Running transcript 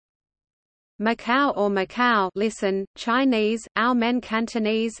Macau or Macau, listen, Chinese, Ao Men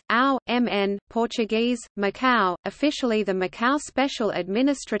Cantonese, Ao, MN, Portuguese, Macau, officially the Macau Special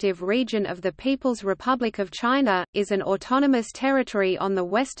Administrative Region of the People's Republic of China, is an autonomous territory on the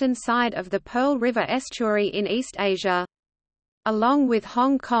western side of the Pearl River estuary in East Asia. Along with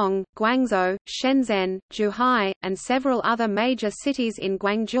Hong Kong, Guangzhou, Shenzhen, Zhuhai, and several other major cities in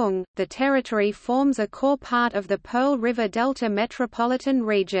Guangdong, the territory forms a core part of the Pearl River Delta metropolitan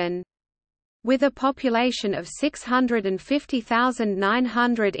region. With a population of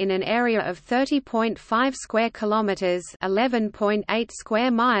 650,900 in an area of 30.5 square kilometers, 11.8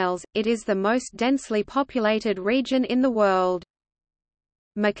 square miles, it is the most densely populated region in the world.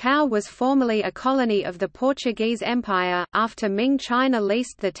 Macau was formerly a colony of the Portuguese Empire, after Ming China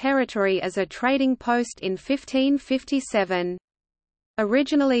leased the territory as a trading post in 1557.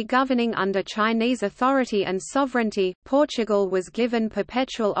 Originally governing under Chinese authority and sovereignty, Portugal was given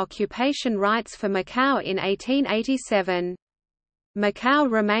perpetual occupation rights for Macau in 1887.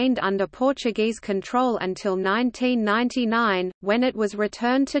 Macau remained under Portuguese control until 1999, when it was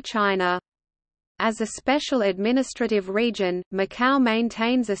returned to China. As a special administrative region, Macau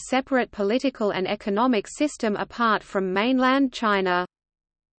maintains a separate political and economic system apart from mainland China.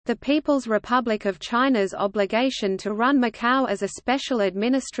 The People's Republic of China's obligation to run Macau as a special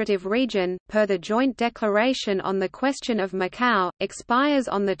administrative region, per the Joint Declaration on the Question of Macau, expires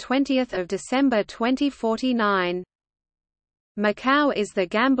on 20 December 2049. Macau is the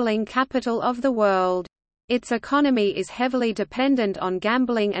gambling capital of the world. Its economy is heavily dependent on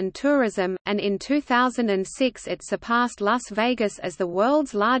gambling and tourism, and in 2006 it surpassed Las Vegas as the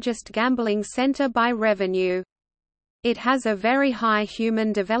world's largest gambling center by revenue. It has a very high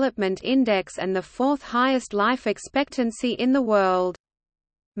Human Development Index and the fourth highest life expectancy in the world.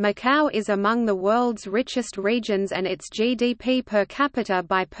 Macau is among the world's richest regions and its GDP per capita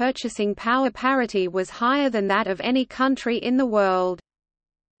by purchasing power parity was higher than that of any country in the world.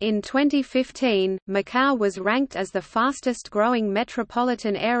 In 2015, Macau was ranked as the fastest-growing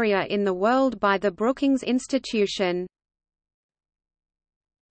metropolitan area in the world by the Brookings Institution.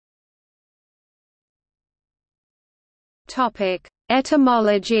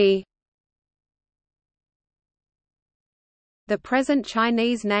 Etymology. The present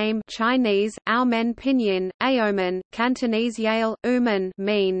Chinese name Chinese, Aomen Pinyin, Aomen, Cantonese Yale, Uman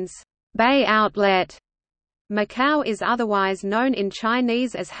means bay outlet. Macau is otherwise known in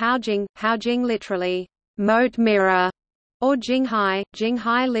Chinese as Haojing, Haojing literally moat mirror, or Jinghai,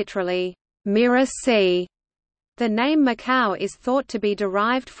 Jinghai literally mirror sea. The name Macau is thought to be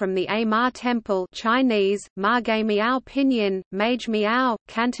derived from the A-Ma Temple Chinese, Margay Miao Pinyin, Mage Miao,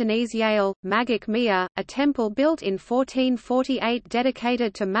 Cantonese Yale, Magic Mia, a temple built in 1448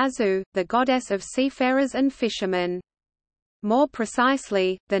 dedicated to Mazu, the goddess of seafarers and fishermen. More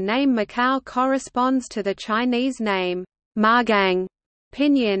precisely, the name Macau corresponds to the Chinese name Margang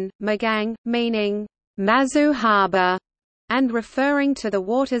Pinyin, Magang, meaning Mazu harbor, and referring to the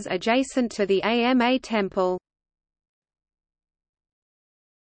waters adjacent to the Ama Temple.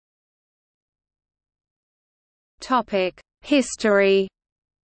 History.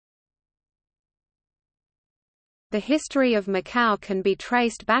 The history of Macau can be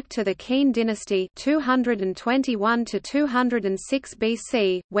traced back to the Qin dynasty 221 to 206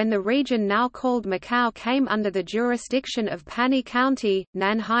 BC, when the region now called Macau came under the jurisdiction of Pani County,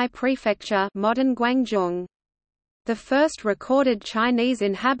 Nanhai Prefecture, modern Guangdong. The first recorded Chinese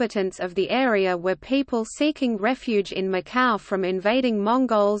inhabitants of the area were people seeking refuge in Macau from invading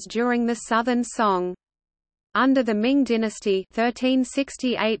Mongols during the Southern Song. Under the Ming dynasty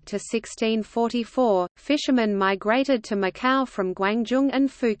 1368 to 1644, fishermen migrated to Macau from Guangdong and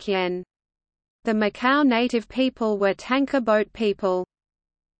Fujian. The Macau native people were tanker boat people.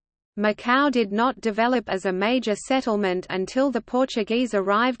 Macau did not develop as a major settlement until the Portuguese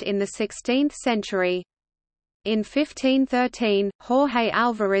arrived in the 16th century. In 1513, Jorge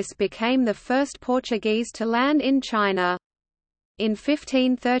Alvarez became the first Portuguese to land in China. In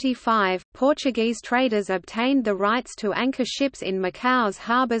 1535, Portuguese traders obtained the rights to anchor ships in Macau's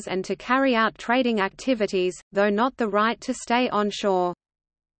harbours and to carry out trading activities, though not the right to stay onshore.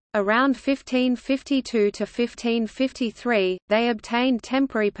 Around 1552 to 1553, they obtained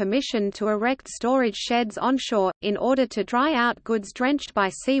temporary permission to erect storage sheds onshore, in order to dry out goods drenched by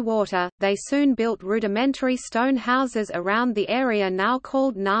sea water. They soon built rudimentary stone houses around the area now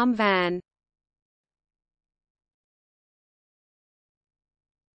called Nam Van.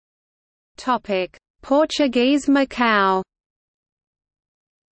 Topic: Portuguese Macau.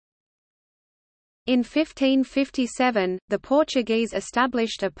 In 1557, the Portuguese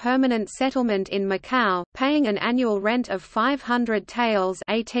established a permanent settlement in Macau, paying an annual rent of 500 taels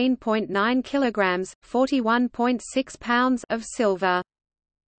 (18.9 kilograms, 41.6 pounds) of silver.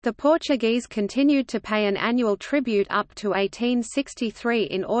 The Portuguese continued to pay an annual tribute up to 1863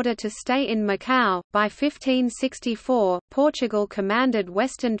 in order to stay in Macau. By 1564, Portugal commanded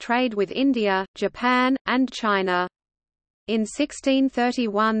western trade with India, Japan, and China. In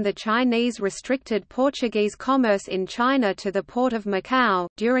 1631, the Chinese restricted Portuguese commerce in China to the port of Macau.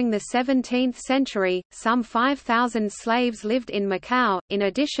 During the 17th century, some 5,000 slaves lived in Macau, in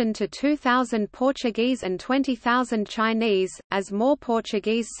addition to 2,000 Portuguese and 20,000 Chinese. As more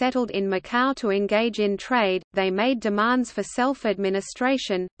Portuguese settled in Macau to engage in trade, they made demands for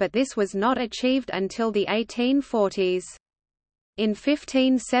self-administration, but this was not achieved until the 1840s. In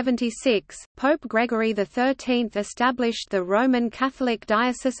 1576, Pope Gregory XIII established the Roman Catholic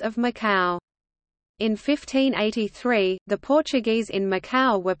Diocese of Macau. In 1583, the Portuguese in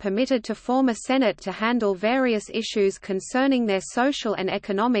Macau were permitted to form a senate to handle various issues concerning their social and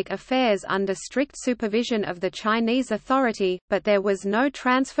economic affairs under strict supervision of the Chinese authority, but there was no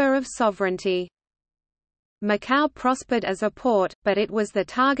transfer of sovereignty. Macau prospered as a port, but it was the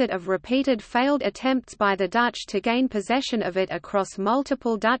target of repeated failed attempts by the Dutch to gain possession of it across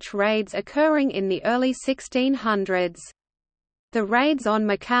multiple Dutch raids occurring in the early 1600s. The raids on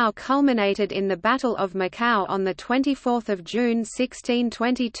Macau culminated in the Battle of Macau on 24 June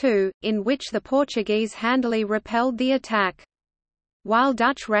 1622, in which the Portuguese handily repelled the attack. While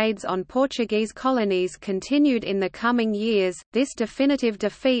Dutch raids on Portuguese colonies continued in the coming years, this definitive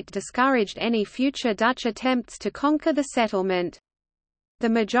defeat discouraged any future Dutch attempts to conquer the settlement. The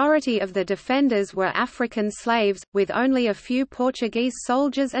majority of the defenders were African slaves, with only a few Portuguese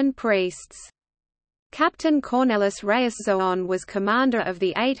soldiers and priests. Captain Cornelis Reyes Zoon was commander of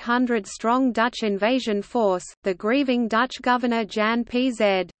the 800-strong Dutch invasion force. The grieving Dutch governor Jan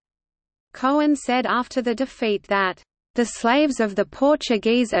Pz. Cohen said after the defeat that the slaves of the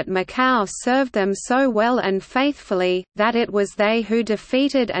Portuguese at Macau served them so well and faithfully, that it was they who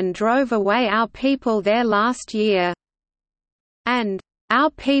defeated and drove away our people there last year. And,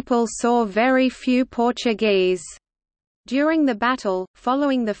 our people saw very few Portuguese. During the battle,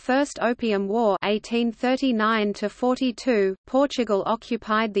 following the First Opium War 1839–42, Portugal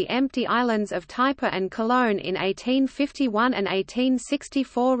occupied the empty islands of Taipa and Cologne in 1851 and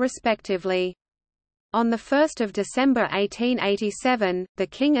 1864 respectively. On 1 December 1887, the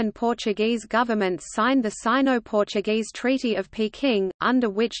King and Portuguese governments signed the Sino-Portuguese Treaty of Peking, under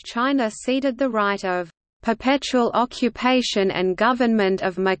which China ceded the right of perpetual occupation and government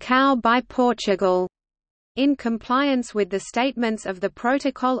of Macau by Portugal, in compliance with the statements of the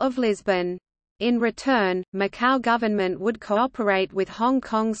Protocol of Lisbon. In return, Macau government would cooperate with Hong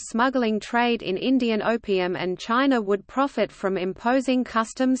Kong's smuggling trade in Indian opium and China would profit from imposing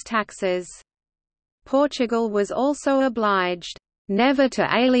customs taxes. Portugal was also obliged, never to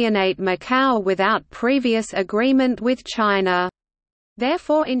alienate Macau without previous agreement with China,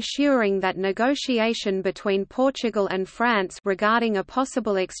 therefore ensuring that negotiation between Portugal and France regarding a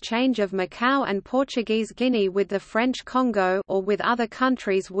possible exchange of Macau and Portuguese Guinea with the French Congo or with other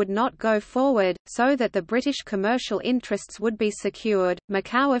countries would not go forward, so that the British commercial interests would be secured.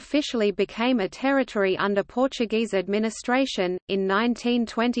 Macau officially became a territory under Portuguese administration. In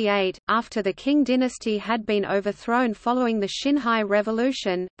 1928, after the Qing dynasty had been overthrown following the Xinhai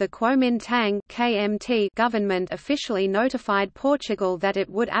Revolution, the Kuomintang (KMT) government officially notified Portugal that it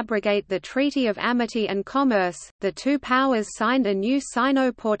would abrogate the Treaty of Amity and Commerce. The two powers signed a new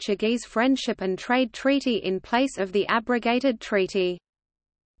Sino-Portuguese Friendship and Trade Treaty in place of the abrogated treaty.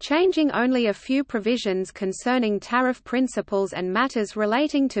 Changing only a few provisions concerning tariff principles and matters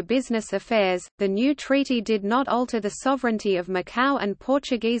relating to business affairs, the new treaty did not alter the sovereignty of Macau, and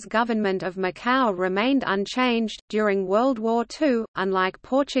Portuguese government of Macau remained unchanged. During World War II, unlike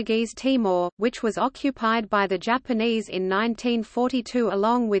Portuguese Timor, which was occupied by the Japanese in 1942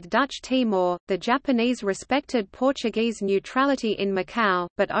 along with Dutch Timor, the Japanese respected Portuguese neutrality in Macau,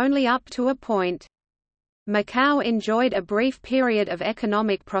 but only up to a point. Macau enjoyed a brief period of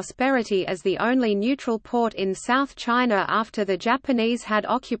economic prosperity as the only neutral port in South China after the Japanese had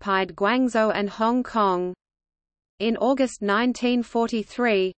occupied Guangzhou and Hong Kong. In August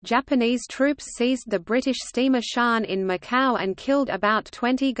 1943, Japanese troops seized the British steamer Shan in Macau and killed about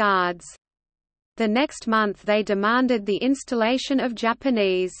 20 guards. The next month they demanded the installation of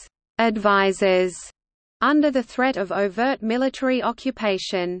Japanese advisors under the threat of overt military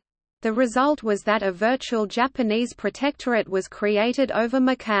occupation. The result was that a virtual Japanese protectorate was created over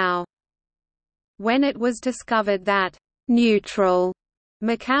Macau. When it was discovered that neutral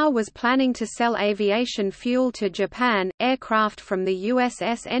Macau was planning to sell aviation fuel to Japan. Aircraft from the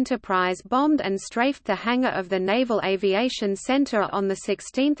USS Enterprise bombed and strafed the hangar of the Naval Aviation Center on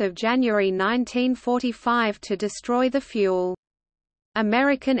 16 January 1945 to destroy the fuel.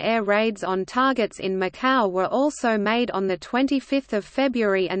 American air raids on targets in Macau were also made on 25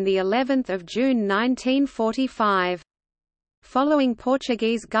 February and 11 June 1945. Following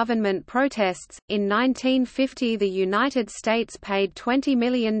Portuguese government protests, in 1950 the United States paid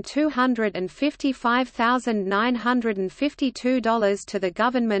 $20,255,952 to the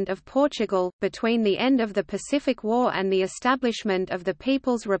government of Portugal. Between the end of the Pacific War and the establishment of the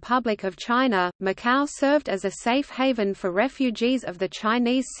People's Republic of China, Macau served as a safe haven for refugees of the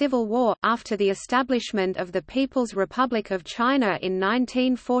Chinese Civil War. After the establishment of the People's Republic of China in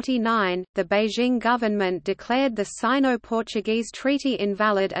 1949, the Beijing government declared the Sino-Portuguese Treaty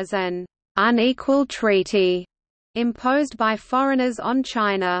invalid as an unequal treaty imposed by foreigners on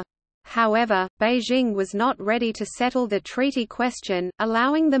China. However, Beijing was not ready to settle the treaty question,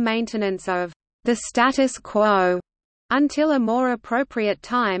 allowing the maintenance of the status quo until a more appropriate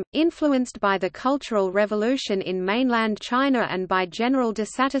time. Influenced by the Cultural Revolution in mainland China and by general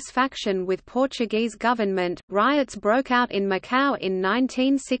dissatisfaction with Portuguese government, riots broke out in Macau in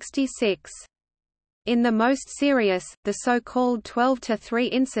 1966. In the most serious, the so-called 12-3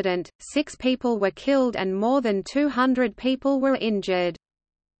 incident, 6 people were killed and more than 200 people were injured.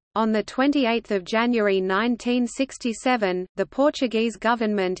 On 28 January 1967, the Portuguese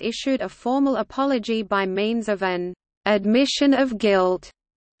government issued a formal apology by means of an admission of guilt.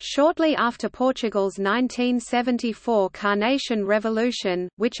 Shortly after Portugal's 1974 Carnation Revolution,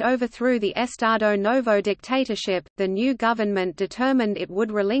 which overthrew the Estado Novo dictatorship, the new government determined it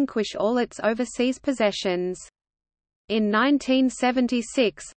would relinquish all its overseas possessions. In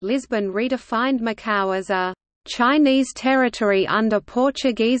 1976, Lisbon redefined Macau as a Chinese territory under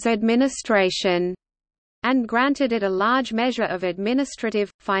Portuguese administration, and granted it a large measure of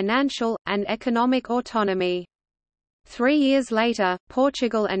administrative, financial, and economic autonomy. 3 years later,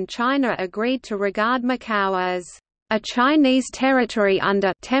 Portugal and China agreed to regard Macau as a Chinese territory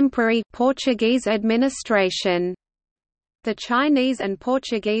under temporary Portuguese administration. The Chinese and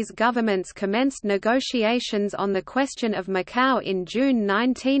Portuguese governments commenced negotiations on the question of Macau in June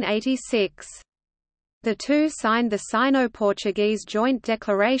 1986. The two signed the Sino-Portuguese Joint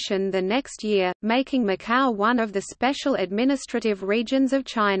Declaration the next year, making Macau one of the special administrative regions of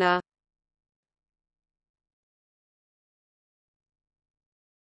China.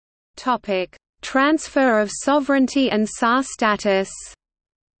 Transfer of sovereignty and Sa status.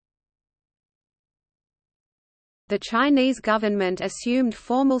 The Chinese government assumed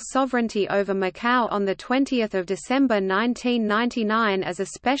formal sovereignty over Macau on 20 December 1999 as a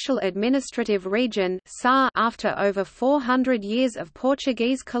special administrative region after over 400 years of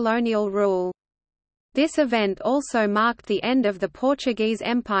Portuguese colonial rule. This event also marked the end of the Portuguese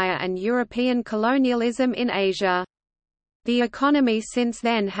Empire and European colonialism in Asia. The economy since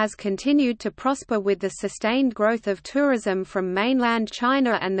then has continued to prosper with the sustained growth of tourism from mainland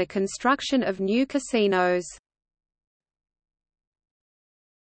China and the construction of new casinos.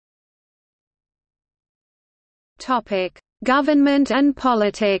 Government and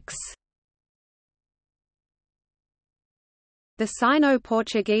politics. The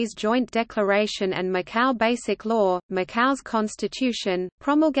Sino-Portuguese Joint Declaration and Macau Basic Law, Macau's constitution,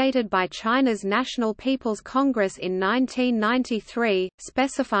 promulgated by China's National People's Congress in 1993,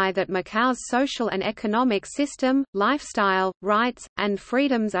 specify that Macau's social and economic system, lifestyle, rights, and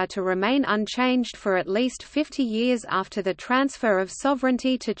freedoms are to remain unchanged for at least 50 years after the transfer of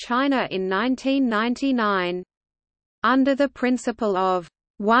sovereignty to China in 1999. Under the principle of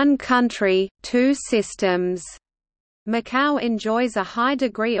one country, two systems, Macau enjoys a high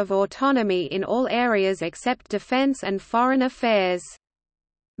degree of autonomy in all areas except defense and foreign affairs.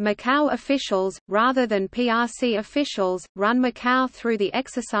 Macau officials, rather than PRC officials, run Macau through the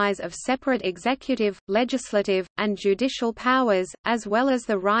exercise of separate executive, legislative, and judicial powers, as well as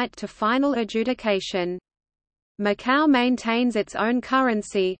the right to final adjudication. Macau maintains its own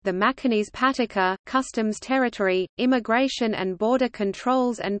currency, the Macanese Patica, customs territory, immigration and border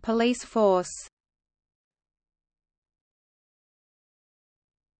controls and police force.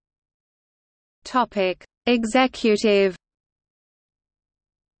 Executive.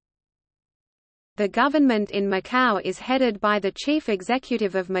 The government in Macau is headed by the Chief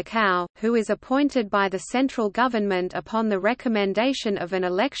Executive of Macau, who is appointed by the central government upon the recommendation of an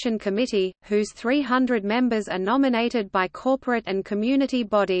election committee, whose 300 members are nominated by corporate and community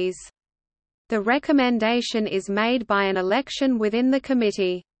bodies. The recommendation is made by an election within the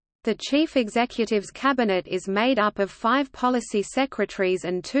committee. The Chief Executive's cabinet is made up of 5 policy secretaries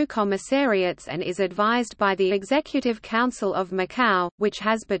and 2 commissariats and is advised by the Executive Council of Macau, which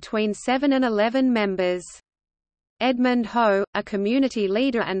has between 7 and 11 members. Edmund Ho, a community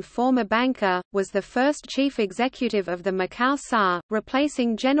leader and former banker, was the first chief executive of the Macau SA,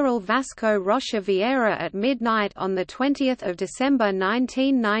 replacing General Vasco Rocha Vieira at midnight on 20 December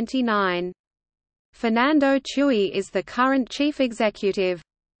 1999. Fernando Chui is the current chief executive.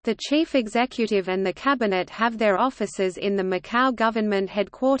 The chief executive and the cabinet have their offices in the Macau government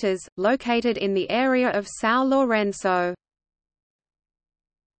headquarters, located in the area of São Lourenço.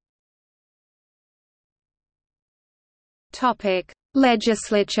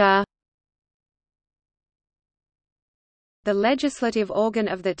 Legislature. The legislative organ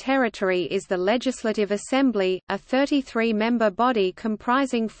of the territory is the Legislative Assembly, a 33-member body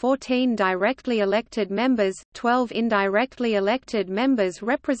comprising 14 directly elected members, 12 indirectly elected members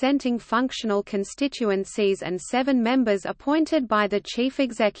representing functional constituencies and 7 members appointed by the chief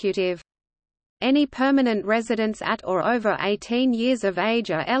executive. Any permanent residents at or over 18 years of age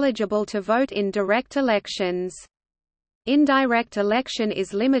are eligible to vote in direct elections. Indirect election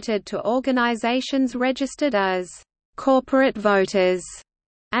is limited to organizations registered as corporate voters,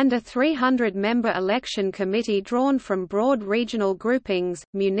 and a 300-member election committee drawn from broad regional groupings,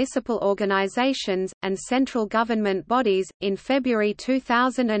 municipal organizations, and central government bodies. In February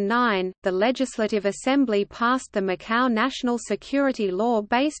 2009, the Legislative Assembly passed the Macau National Security Law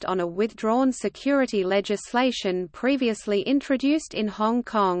based on a withdrawn security legislation previously introduced in Hong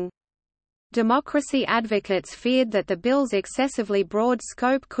Kong. Democracy advocates feared that the bill's excessively broad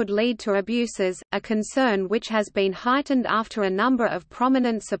scope could lead to abuses, a concern which has been heightened after a number of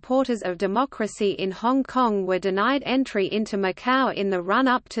prominent supporters of democracy in Hong Kong were denied entry into Macau in the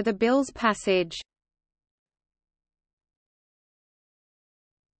run-up to the bill's passage.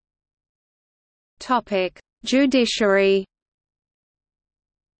 Judiciary.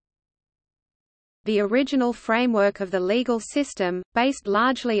 The original framework of the legal system, based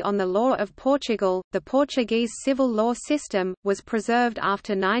largely on the law of Portugal, the Portuguese civil law system, was preserved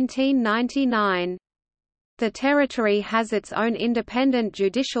after 1999. The territory has its own independent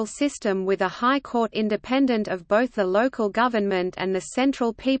judicial system with a high court independent of both the local government and the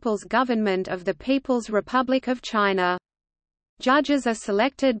Central People's Government of the People's Republic of China. Judges are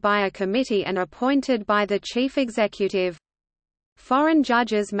selected by a committee and appointed by the chief executive. Foreign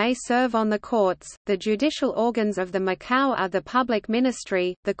judges may serve on the courts. The judicial organs of the Macau are the Public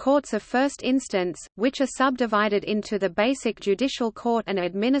Ministry, the Courts of First Instance, which are subdivided into the Basic Judicial Court and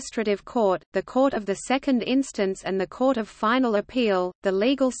Administrative Court, the Court of the Second Instance and the Court of Final Appeal. The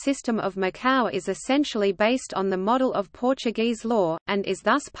legal system of Macau is essentially based on the model of Portuguese law, and is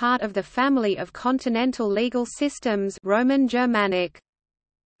thus part of the family of continental legal systems Roman Germanic.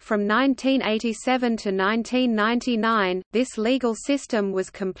 From 1987 to 1999, this legal system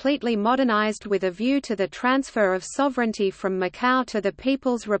was completely modernized with a view to the transfer of sovereignty from Macau to the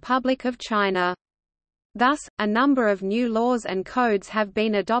People's Republic of China. Thus, a number of new laws and codes have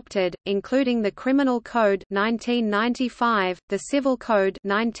been adopted, including the Criminal Code 1995, the Civil Code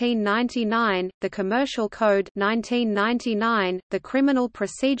 1999, the Commercial Code 1999, the Criminal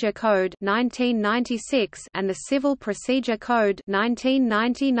Procedure Code 1996, and the Civil Procedure Code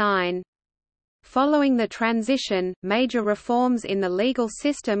 1999. Following the transition, major reforms in the legal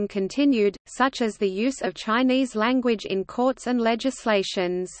system continued, such as the use of Chinese language in courts and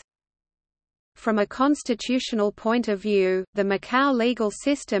legislations. From a constitutional point of view, the Macau legal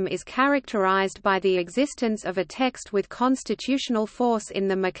system is characterized by the existence of a text with constitutional force in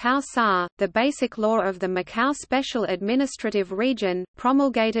the Macau SA, the basic law of the Macau Special Administrative Region,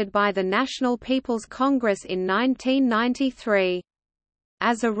 promulgated by the National People's Congress in 1993.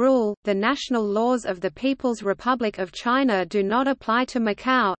 As a rule, the national laws of the People's Republic of China do not apply to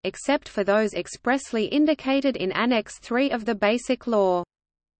Macau, except for those expressly indicated in Annex 3 of the Basic Law.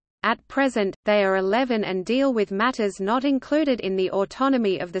 At present, they are 11 and deal with matters not included in the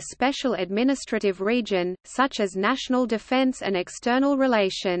autonomy of the Special Administrative Region, such as national defense and external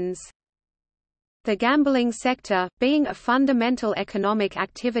relations. The gambling sector, being a fundamental economic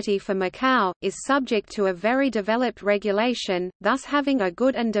activity for Macau, is subject to a very developed regulation, thus having a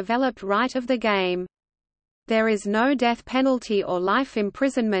good and developed right of the game. There is no death penalty or life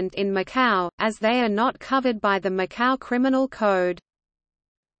imprisonment in Macau, as they are not covered by the Macau Criminal Code.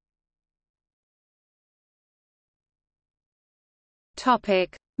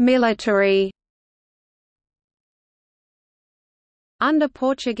 Military. Under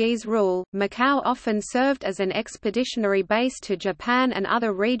Portuguese rule, Macau often served as an expeditionary base to Japan and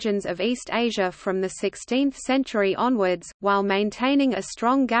other regions of East Asia from the 16th century onwards, while maintaining a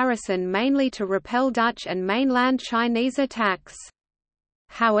strong garrison mainly to repel Dutch and mainland Chinese attacks.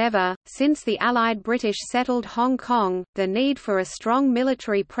 However, since the Allied British settled Hong Kong, the need for a strong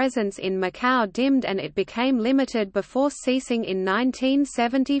military presence in Macau dimmed and it became limited before ceasing in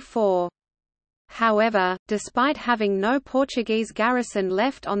 1974. However, despite having no Portuguese garrison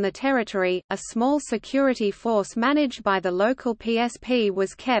left on the territory, a small security force managed by the local PSP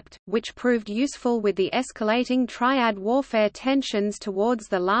was kept, which proved useful with the escalating triad warfare tensions towards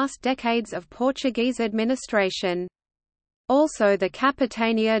the last decades of Portuguese administration. Also, the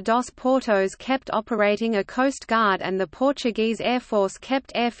Capitania dos Portos kept operating a coast guard and the Portuguese Air Force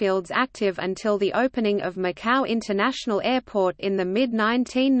kept airfields active until the opening of Macau International Airport in the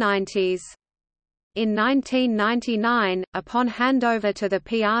mid-1990s. In 1999, upon handover to the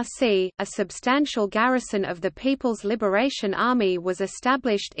PRC, a substantial garrison of the People's Liberation Army was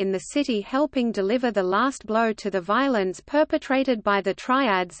established in the city, helping deliver the last blow to the violence perpetrated by the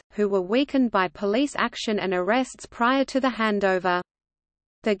triads, who were weakened by police action and arrests prior to the handover.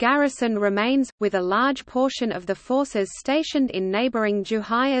 The garrison remains, with a large portion of the forces stationed in neighboring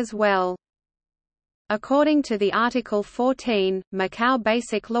Zhuhai as well. According to the Article 14, Macau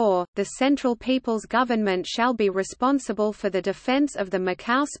Basic Law, the Central People's Government shall be responsible for the defense of the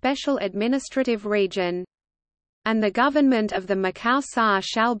Macau Special Administrative Region. And the government of the Macau SAR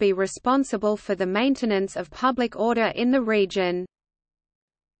shall be responsible for the maintenance of public order in the region.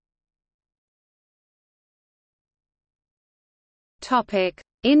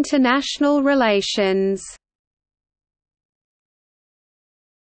 International relations.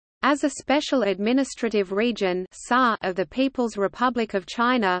 As a special administrative region of the People's Republic of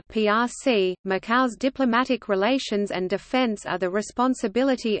China (PRC), Macau's diplomatic relations and defense are the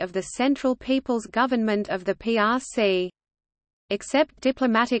responsibility of the Central People's Government of the PRC. Except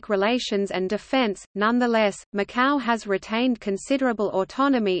diplomatic relations and defense, nonetheless, Macau has retained considerable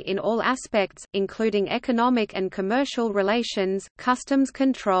autonomy in all aspects, including economic and commercial relations, customs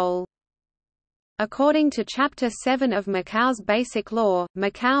control. According to Chapter 7 of Macau's Basic Law,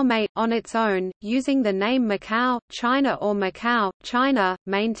 Macau may, on its own, using the name Macau, China or Macau, China,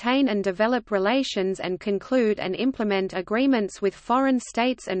 maintain and develop relations and conclude and implement agreements with foreign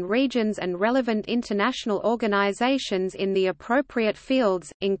states and regions and relevant international organizations in the appropriate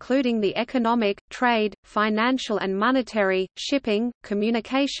fields, including the economic, trade, financial and monetary, shipping,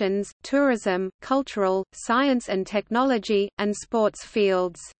 communications, tourism, cultural, science and technology, and sports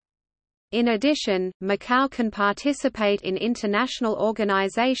fields. In addition, Macau can participate in international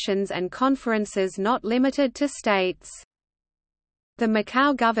organizations and conferences not limited to states. The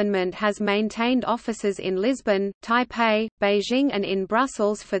Macau government has maintained offices in Lisbon, Taipei, Beijing and in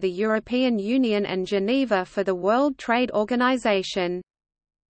Brussels for the European Union and Geneva for the World Trade Organization.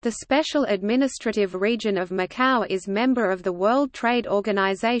 The Special Administrative Region of Macau is member of the World Trade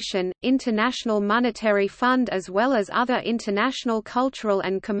Organization, International Monetary Fund as well as other international cultural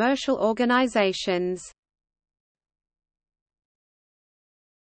and commercial organizations.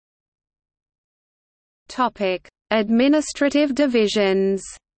 Administrative divisions.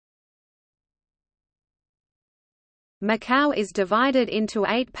 Macau is divided into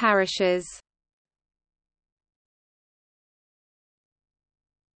 8 parishes.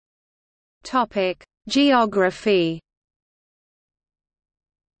 Geography.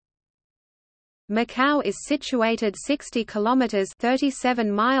 Macau is situated 60 kilometers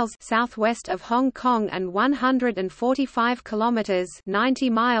 (37 miles) southwest of Hong Kong and 145 kilometers (90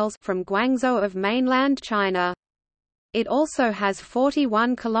 miles) from Guangzhou of mainland China. It also has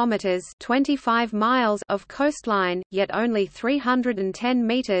 41 kilometers (25 miles) of coastline, yet only 310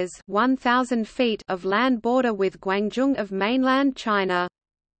 meters (1000 feet) of land border with Guangzhou of mainland China.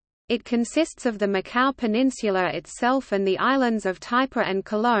 It consists of the Macau Peninsula itself and the islands of Taipa and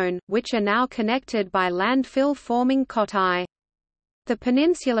Cologne, which are now connected by landfill-forming Cotai. The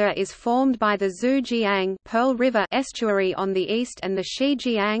peninsula is formed by the Zhujiang Pearl River estuary on the east and the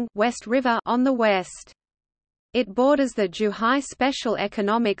Shijiang West River on the west. It borders the Zhuhai Special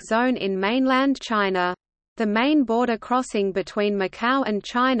Economic Zone in mainland China. The main border crossing between Macau and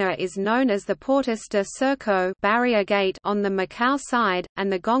China is known as the Portas de Cerco barrier gate on the Macau side,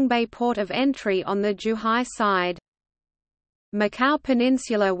 and the Gongbei port of entry on the Zhuhai side. Macau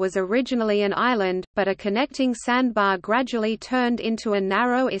Peninsula was originally an island, but a connecting sandbar gradually turned into a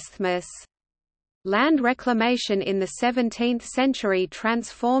narrow isthmus. Land reclamation in the 17th century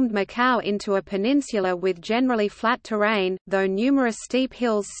transformed Macau into a peninsula with generally flat terrain, though numerous steep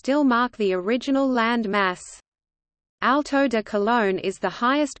hills still mark the original land mass. Alto de Colón is the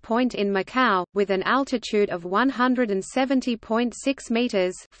highest point in Macau, with an altitude of 170.6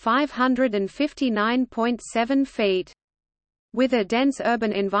 meters (559.7 feet). With a dense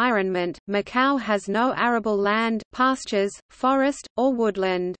urban environment, Macau has no arable land, pastures, forest, or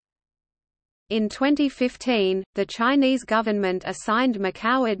woodland. In 2015, the Chinese government assigned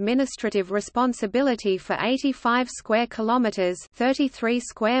Macau administrative responsibility for 85 square kilometers (33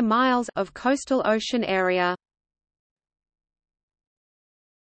 square miles) of coastal ocean area.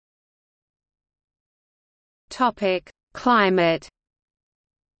 Topic: Climate.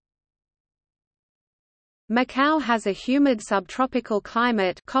 Macau has a humid subtropical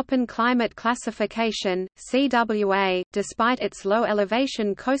climate, Köppen climate classification (CWA), despite its low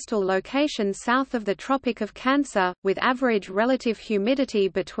elevation coastal location south of the Tropic of Cancer, with average relative humidity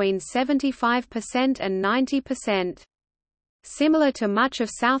between 75% and 90%. Similar to much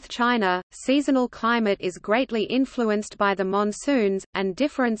of South China, seasonal climate is greatly influenced by the monsoons, and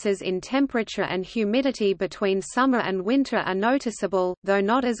differences in temperature and humidity between summer and winter are noticeable, though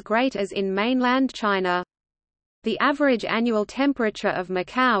not as great as in mainland China. The average annual temperature of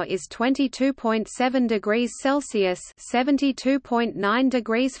Macau is 22.7 degrees Celsius (72.9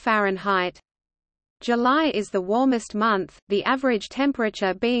 degrees Fahrenheit). July is the warmest month, the average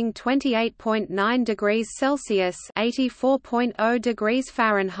temperature being 28.9 degrees Celsius (84.0 degrees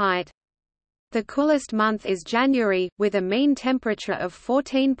Fahrenheit). The coolest month is January, with a mean temperature of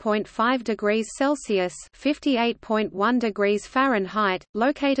 14.5 degrees Celsius (58.1 degrees Fahrenheit).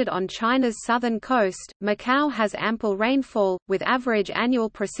 Located on China's southern coast, Macau has ample rainfall, with average annual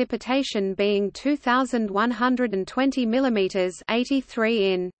precipitation being 2,120 mm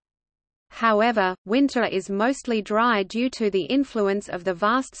 (83 in). However, winter is mostly dry due to the influence of the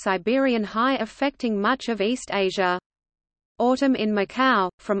vast Siberian high affecting much of East Asia. Autumn in Macau,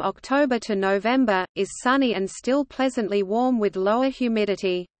 from October to November, is sunny and still pleasantly warm with lower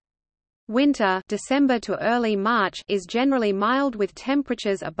humidity. Winter, December to early March, is generally mild with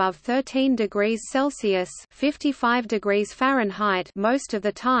temperatures above 13 degrees Celsius (55 degrees Fahrenheit) most of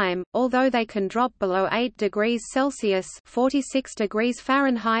the time, although they can drop below 8 degrees Celsius (46 degrees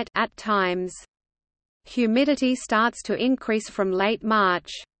Fahrenheit) at times. Humidity starts to increase from late March.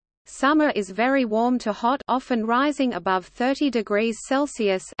 Summer is very warm to hot, often rising above 30 degrees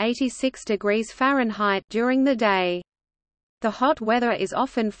Celsius (86 degrees Fahrenheit) during the day. The hot weather is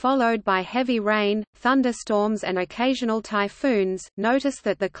often followed by heavy rain, thunderstorms and occasional typhoons. Notice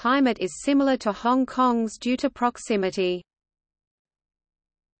that the climate is similar to Hong Kong's due to proximity.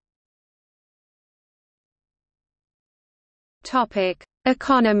 Topic: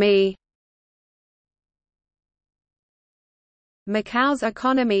 Economy. Macau's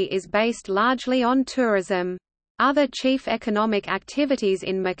economy is based largely on tourism. Other chief economic activities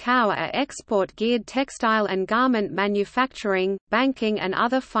in Macau are export-geared textile and garment manufacturing, banking and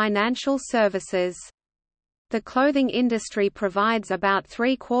other financial services. The clothing industry provides about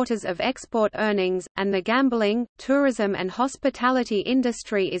 3/4 of export earnings, and the gambling, tourism and hospitality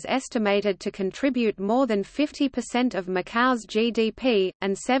industry is estimated to contribute more than 50% of Macau's GDP,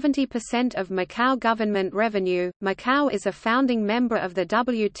 and 70% of Macau government revenue. Macau is a founding member of the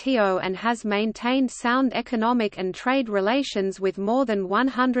WTO and has maintained sound economic and trade relations with more than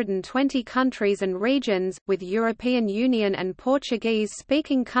 120 countries and regions, with European Union and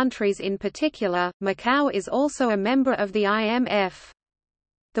Portuguese-speaking countries in particular. Macau is also a member of the IMF.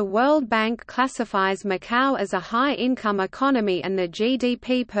 The World Bank classifies Macau as a high-income economy, and the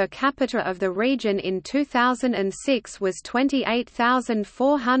GDP per capita of the region in 2006 was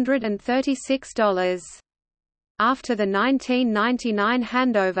 $28,436. After the 1999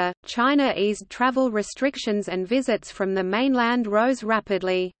 handover, China eased travel restrictions and visits from the mainland rose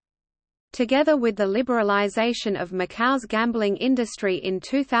rapidly. Together with the liberalization of Macau's gambling industry in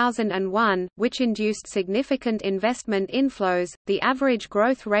 2001, which induced significant investment inflows, the average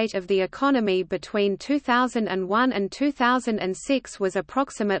growth rate of the economy between 2001 and 2006 was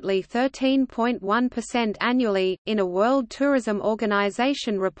approximately 13.1% annually. In a World Tourism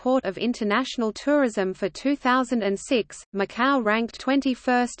Organization report of international tourism for 2006, Macau ranked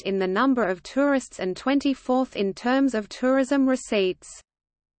 21st in the number of tourists and 24th in terms of tourism receipts.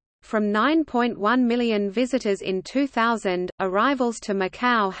 From 9.1 million visitors in 2000, arrivals to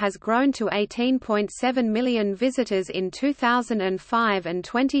Macau has grown to 18.7 million visitors in 2005 and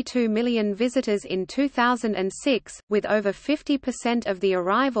 22 million visitors in 2006, with over 50% of the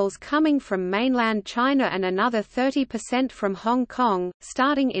arrivals coming from mainland China and another 30% from Hong Kong.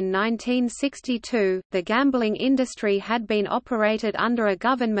 Starting in 1962, the gambling industry had been operated under a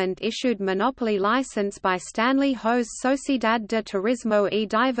government-issued monopoly license by Stanley Ho's Sociedad de Turismo y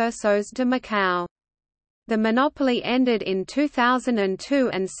Diversos de Macau. The monopoly ended in 2002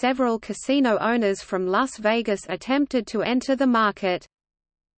 and several casino owners from Las Vegas attempted to enter the market.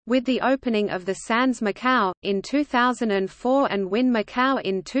 With the opening of the Sands Macau, in 2004 and Wynn Macau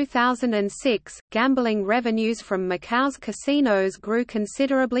in 2006, gambling revenues from Macau's casinos grew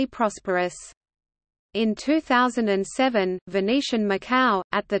considerably prosperous. In 2007, Venetian Macau,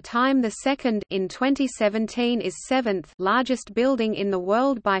 at the time the second in 2017 is seventh largest building in the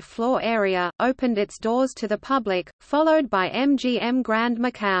world by floor area, opened its doors to the public, followed by MGM Grand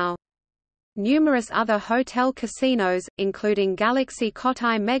Macau. Numerous other hotel casinos, including Galaxy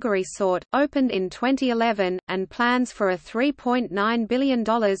Cotai Megaresort, opened in 2011, and plans for a $3.9 billion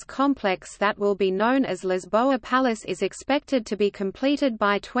complex that will be known as Lisboa Palace is expected to be completed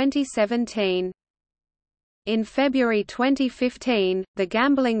by 2017. In February 2015, the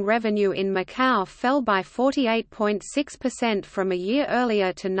gambling revenue in Macau fell by 48.6% from a year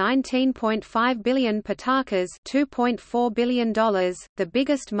earlier to 19.5 billion patakas, $2.4 billion, the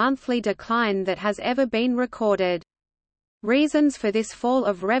biggest monthly decline that has ever been recorded. Reasons for this fall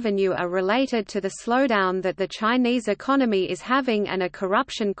of revenue are related to the slowdown that the Chinese economy is having and a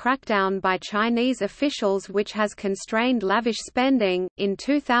corruption crackdown by Chinese officials which has constrained lavish spending. In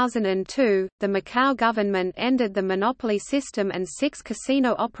 2002, the Macau government ended the monopoly system and 6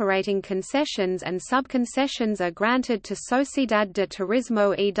 casino operating concessions and subconcessions are granted to Sociedad de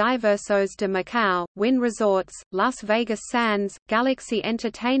Turismo y Diversos de Macau, Wynn Resorts, Las Vegas Sands, Galaxy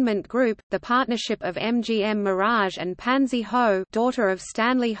Entertainment Group, the partnership of MGM Mirage and Pansy Ho, daughter of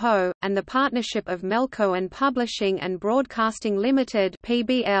Stanley Ho, and the partnership of Melco and Publishing and Broadcasting Limited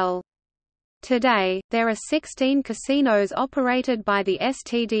 (PBL). Today, there are 16 casinos operated by the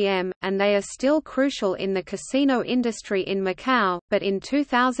STDM, and they are still crucial in the casino industry in Macau, but in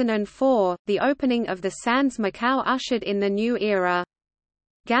 2004, the opening of the Sands Macau ushered in the new era.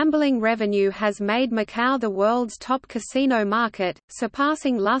 Gambling revenue has made Macau the world's top casino market,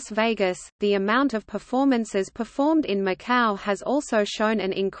 surpassing Las Vegas. The amount of performances performed in Macau has also shown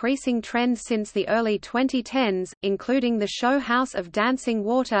an increasing trend since the early 2010s, including the show House of Dancing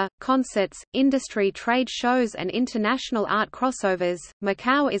Water, concerts, industry trade shows, and international art crossovers.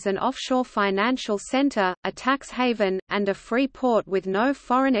 Macau is an offshore financial center, a tax haven, and a free port with no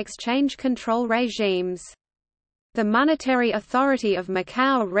foreign exchange control regimes. The Monetary Authority of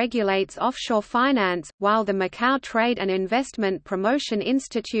Macau regulates offshore finance, while the Macau Trade and Investment Promotion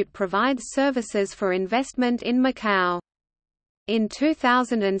Institute provides services for investment in Macau. In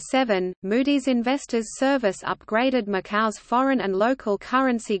 2007, Moody's Investors Service upgraded Macau's foreign and local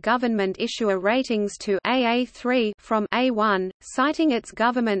currency government issuer ratings to AA3 from A1, citing its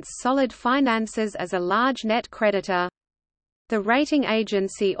government's solid finances as a large net creditor. The rating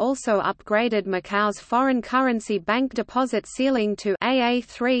agency also upgraded Macau's foreign currency bank deposit ceiling to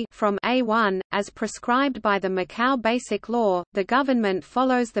AA3 from A1, as prescribed by the Macau Basic Law. The government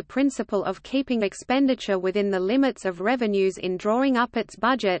follows the principle of keeping expenditure within the limits of revenues in drawing up its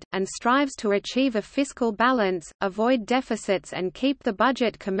budget, and strives to achieve a fiscal balance, avoid deficits, and keep the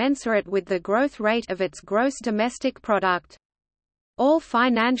budget commensurate with the growth rate of its gross domestic product. All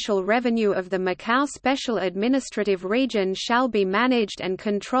financial revenue of the Macau Special Administrative Region shall be managed and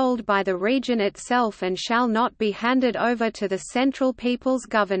controlled by the region itself and shall not be handed over to the Central People's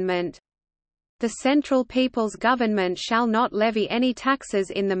Government. The Central People's Government shall not levy any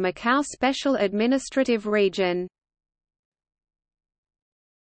taxes in the Macau Special Administrative Region.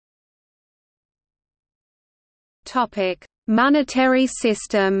 Monetary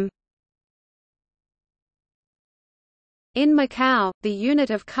system. In Macau, the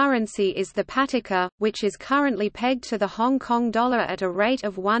unit of currency is the pataka, which is currently pegged to the Hong Kong dollar at a rate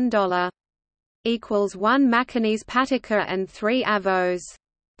of $1 equals 1 Macanese pataka and 3 avos.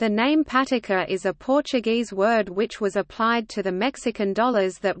 The name pataka is a Portuguese word which was applied to the Mexican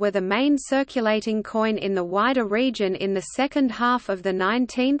dollars that were the main circulating coin in the wider region in the second half of the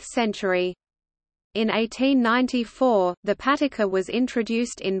 19th century. In 1894, the pataka was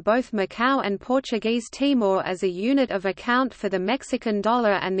introduced in both Macau and Portuguese Timor as a unit of account for the Mexican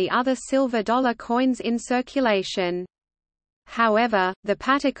dollar and the other silver dollar coins in circulation. However, the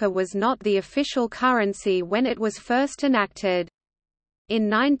pataka was not the official currency when it was first enacted. In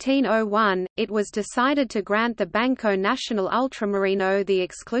 1901, it was decided to grant the Banco Nacional Ultramarino the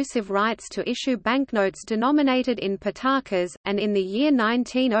exclusive rights to issue banknotes denominated in patakas, and in the year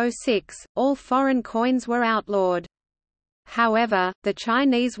 1906, all foreign coins were outlawed. However, the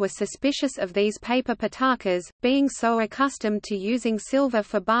Chinese were suspicious of these paper patakas, being so accustomed to using silver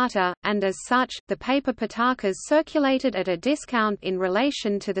for barter, and as such, the paper patakas circulated at a discount in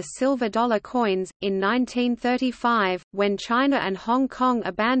relation to the silver dollar coins. In 1935, when China and Hong Kong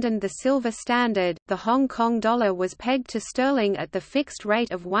abandoned the silver standard, the Hong Kong dollar was pegged to sterling at the fixed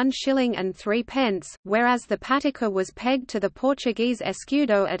rate of 1 shilling and 3 pence, whereas the pataka was pegged to the Portuguese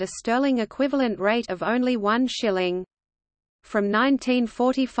escudo at a sterling equivalent rate of only 1 shilling. From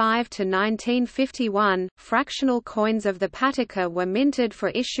 1945 to 1951, fractional coins of the pataka were minted for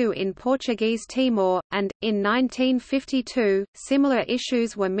issue in Portuguese Timor, and, in 1952, similar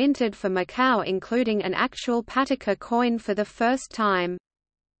issues were minted for Macau, including an actual pataka coin for the first time.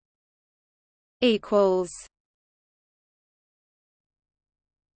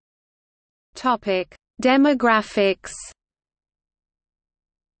 Demographics.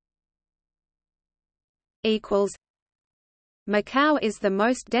 Macau is the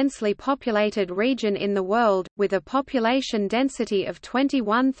most densely populated region in the world, with a population density of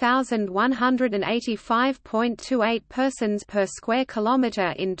 21,185.28 persons per square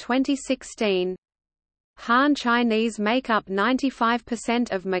kilometre in 2016. Han Chinese make up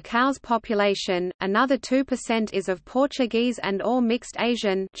 95% of Macau's population, another 2% is of Portuguese and/or mixed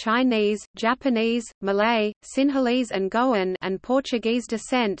Asian Chinese, Japanese, Malay, Sinhalese and Goan and Portuguese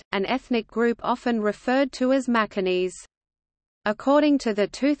descent, an ethnic group often referred to as Macanese. According to the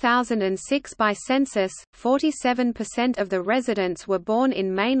 2006 by census, 47% of the residents were born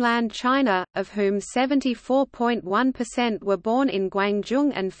in mainland China, of whom 74.1% were born in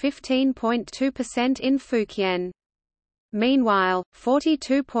Guangdong and 15.2% in Fujian. Meanwhile,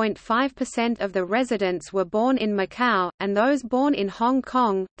 42.5% of the residents were born in Macau, and those born in Hong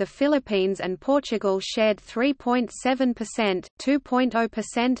Kong, the Philippines and Portugal shared 3.7%,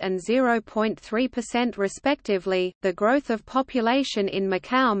 2.0% and 0.3% respectively. The growth of population in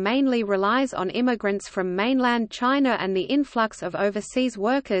Macau mainly relies on immigrants from mainland China and the influx of overseas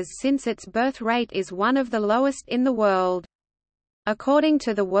workers, since its birth rate is one of the lowest in the world. According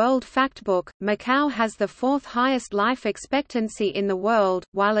to the World Factbook, Macau has the fourth highest life expectancy in the world,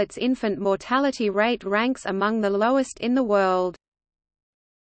 while its infant mortality rate ranks among the lowest in the world.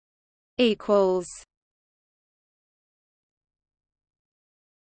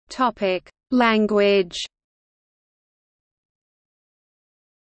 Language.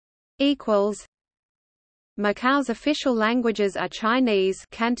 Macau's official languages are Chinese,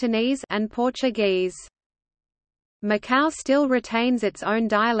 Cantonese, and Portuguese. Macau still retains its own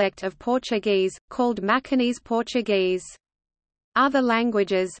dialect of Portuguese, called Macanese Portuguese. Other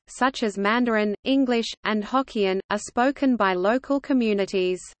languages, such as Mandarin, English, and Hokkien, are spoken by local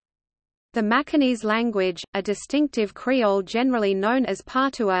communities. The Macanese language, a distinctive Creole generally known as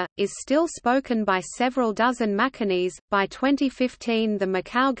Patois, is still spoken by several dozen Macanese. By 2015, the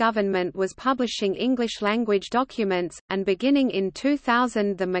Macau government was publishing English language documents, and beginning in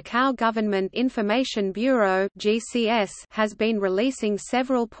 2000, the Macau Government Information Bureau (GCS) has been releasing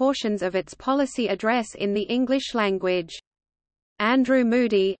several portions of its policy address in the English language. Andrew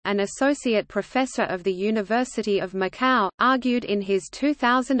Moody, an associate professor of the University of Macau, argued in his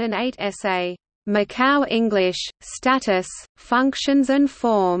 2008 essay, "Macau English: Status, Functions and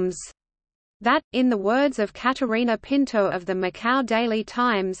Forms," that, in the words of Catarina Pinto of the Macau Daily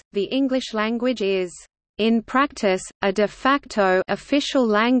Times, the English language is, "in practice, a de facto official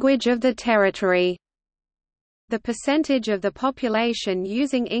language of the territory." The percentage of the population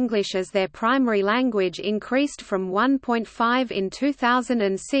using English as their primary language increased from 1.5 in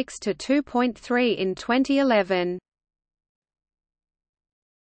 2006 to 2.3 in 2011.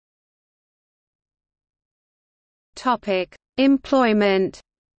 Employment.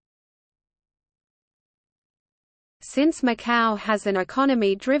 Since Macau has an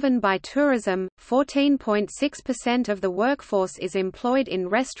economy driven by tourism, 14.6% of the workforce is employed in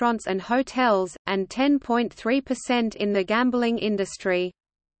restaurants and hotels, and 10.3% in the gambling industry.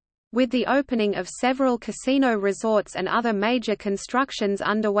 With the opening of several casino resorts and other major constructions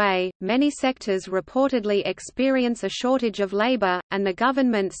underway, many sectors reportedly experience a shortage of labor, and the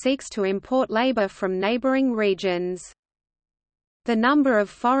government seeks to import labor from neighboring regions. The number of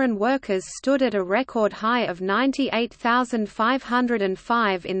foreign workers stood at a record high of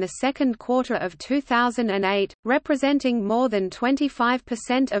 98,505 in the second quarter of 2008, representing more than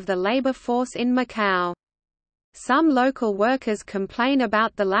 25% of the labor force in Macau. Some local workers complain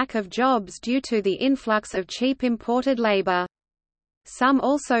about the lack of jobs due to the influx of cheap imported labor. Some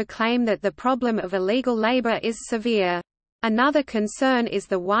also claim that the problem of illegal labor is severe. Another concern is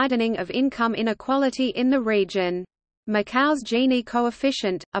the widening of income inequality in the region. Macau's Gini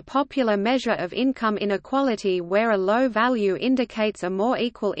coefficient, a popular measure of income inequality where a low value indicates a more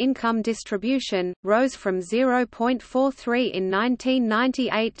equal income distribution, rose from 0.43 in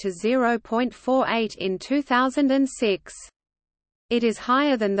 1998 to 0.48 in 2006. It is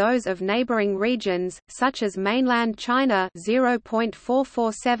higher than those of neighboring regions, such as mainland China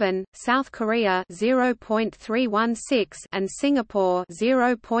 0.447, South Korea 0.316, and Singapore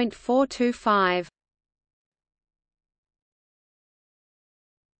 0.425.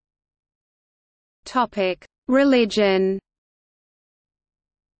 Religion.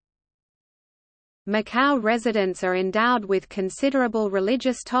 Macau residents are endowed with considerable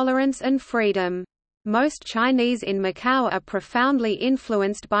religious tolerance and freedom. Most Chinese in Macau are profoundly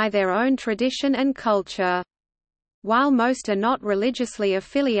influenced by their own tradition and culture. While most are not religiously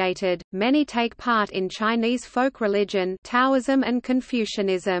affiliated, many take part in Chinese folk religion, Taoism and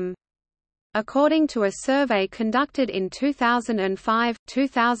Confucianism. According to a survey conducted in 2005,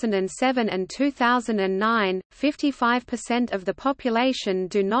 2007 and 2009, 55% of the population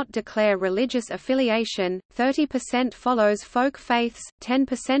do not declare religious affiliation, 30% follows folk faiths,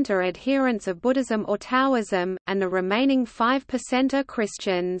 10% are adherents of Buddhism or Taoism, and the remaining 5% are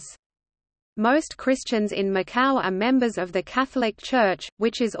Christians. Most Christians in Macau are members of the Catholic Church,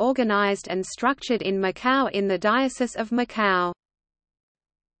 which is organized and structured in Macau in the Diocese of Macau.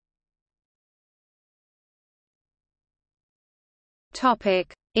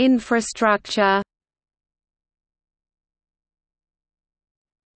 Infrastructure.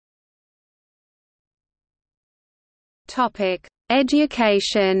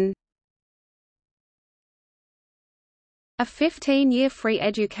 Education. A 15-year free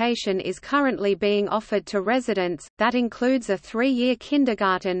education is currently being offered to residents, that includes a 3-year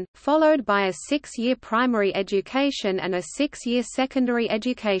kindergarten, followed by a 6-year primary education and a 6-year secondary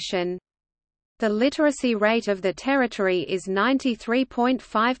education. The literacy rate of the territory is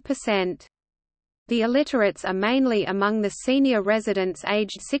 93.5%. The illiterates are mainly among the senior residents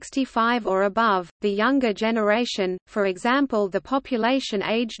aged 65 or above. The younger generation, for example the population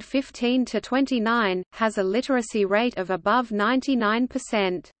aged 15 to 29, has a literacy rate of above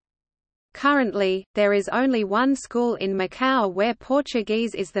 99%. Currently, there is only one school in Macau where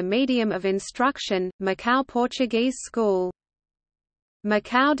Portuguese is the medium of instruction, Macau Portuguese School.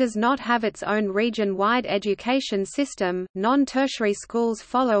 Macau does not have its own region-wide education system. Non-tertiary schools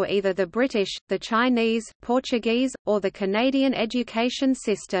follow either the British, the Chinese, Portuguese, or the Canadian education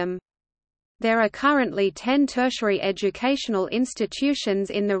system. There are currently 10 tertiary educational institutions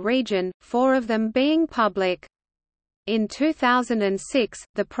in the region, 4 of them being public. In 2006,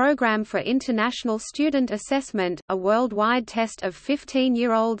 the Programme for International Student Assessment, a worldwide test of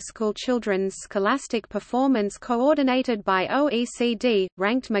 15-year-old schoolchildren's scholastic performance coordinated by OECD,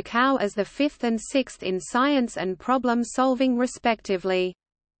 ranked Macau as the 5th and 6th in science and problem-solving respectively.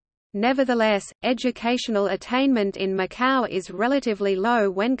 Nevertheless, educational attainment in Macau is relatively low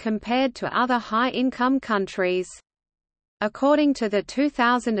when compared to other high-income countries. According to the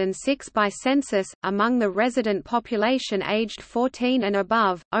 2006 census, among the resident population aged 14 and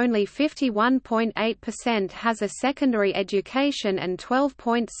above, only 51.8% has a secondary education and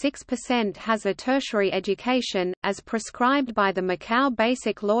 12.6% has a tertiary education, as prescribed by the Macau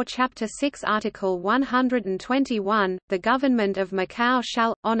Basic Law Chapter 6 Article 121. The government of Macau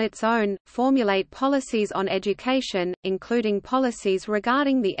shall, on its own, formulate policies on education, including policies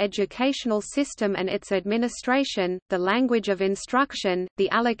regarding the educational system and its administration, the language of instruction, the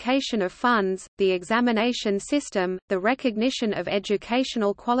allocation of funds, the examination system, the recognition of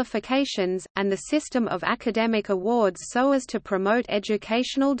educational qualifications, and the system of academic awards so as to promote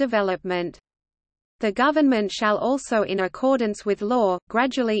educational development. The government shall also, in accordance with law,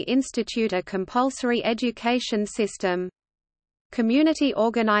 gradually institute a compulsory education system. Community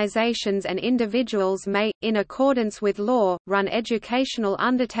organizations and individuals may, in accordance with law, run educational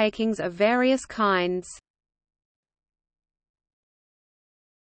undertakings of various kinds.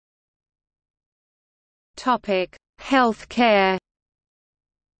 Healthcare.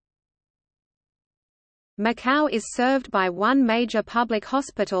 Macau is served by one major public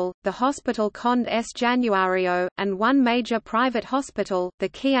hospital, the Hospital Conde S. Januario, and one major private hospital, the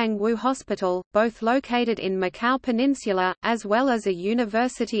Kiang Wu Hospital, both located in Macau Peninsula, as well as a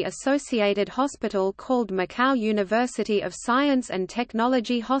university-associated hospital called Macau University of Science and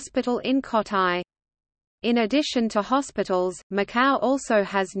Technology Hospital in Cotai. In addition to hospitals, Macau also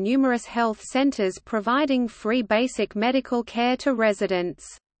has numerous health centers providing free basic medical care to residents.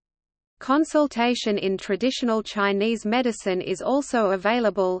 Consultation in traditional Chinese medicine is also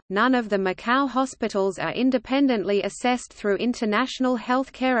available. None of the Macau hospitals are independently assessed through international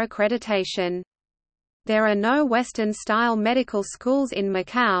healthcare accreditation. There are no Western-style medical schools in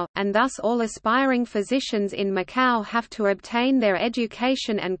Macau, and thus all aspiring physicians in Macau have to obtain their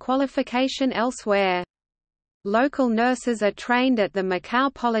education and qualification elsewhere. Local nurses are trained at the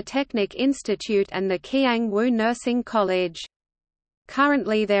Macau Polytechnic Institute and the Kiang Wu Nursing College.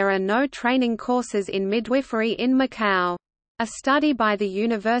 Currently there are no training courses in midwifery in Macau. A study by the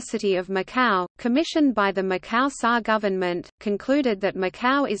University of Macau, commissioned by the Macau SAR government, concluded that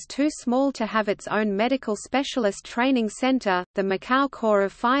Macau is too small to have its own medical specialist training center. The Macau Corps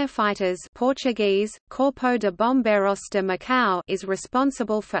of Firefighters (Portuguese: Corpo de Bombeiros de Macau) is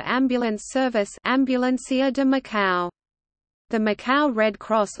responsible for ambulance service Ambulancia de Macau. The Macau Red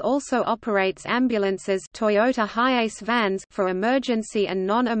Cross also operates ambulances Toyota Hiace vans for emergency and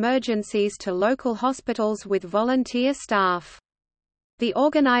non-emergencies to local hospitals with volunteer staff. The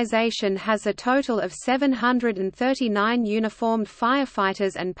organization has a total of 739 uniformed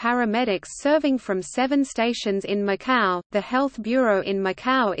firefighters and paramedics serving from 7 stations in Macau. The Health Bureau in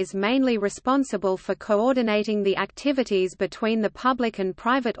Macau is mainly responsible for coordinating the activities between the public and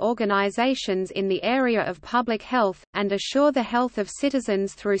private organizations in the area of public health, and assure the health of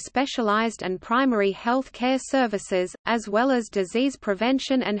citizens through specialized and primary health care services, as well as disease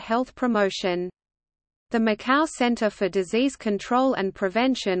prevention and health promotion. The Macau Center for Disease Control and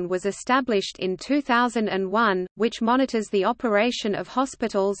Prevention was established in 2001, which monitors the operation of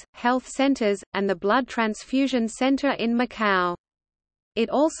hospitals, health centers, and the blood transfusion center in Macau. It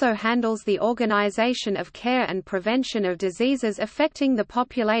also handles the organization of care and prevention of diseases affecting the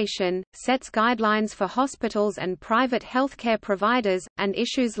population, sets guidelines for hospitals and private healthcare providers, and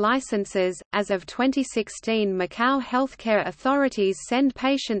issues licenses. As of 2016, Macau healthcare authorities send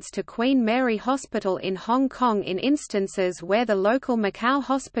patients to Queen Mary Hospital in Hong Kong in instances where the local Macau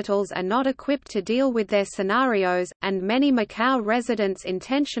hospitals are not equipped to deal with their scenarios, and many Macau residents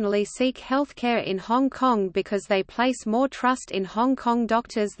intentionally seek healthcare in Hong Kong because they place more trust in Hong Kong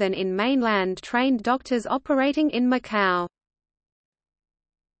doctors than in mainland trained doctors operating in Macau.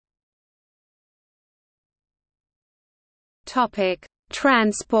 Topic: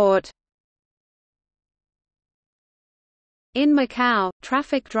 Transport. In Macau,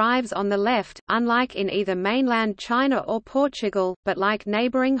 traffic drives on the left, unlike in either mainland China or Portugal, but like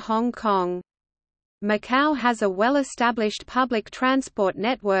neighboring Hong Kong. Macau has a well-established public transport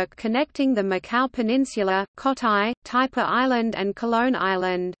network connecting the Macau Peninsula, Cotai, Taipa Island and Cologne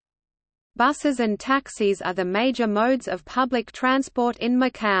Island. Buses and taxis are the major modes of public transport in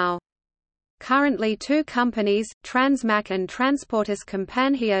Macau. Currently 2 companies, Transmac and Transportes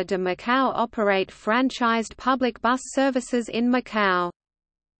Companhia de Macau, operate franchised public bus services in Macau.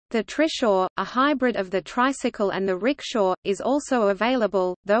 The trishaw, a hybrid of the tricycle and the rickshaw, is also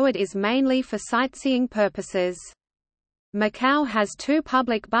available, though it is mainly for sightseeing purposes. Macau has 2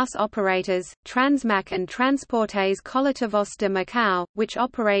 public bus operators, Transmac and Transportes Coletivos de Macau, which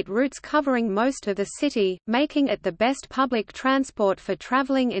operate routes covering most of the city, making it the best public transport for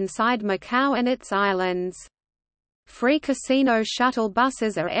traveling inside Macau and its islands. Free casino shuttle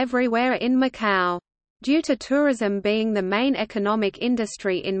buses are everywhere in Macau. Due to tourism being the main economic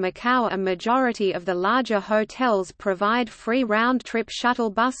industry in Macau, a majority of the larger hotels provide free round-trip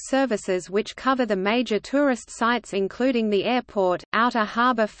shuttle bus services which cover the major tourist sites including the airport, Outer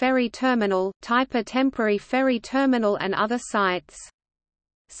Harbour Ferry Terminal, Taipa Temporary Ferry Terminal and other sites.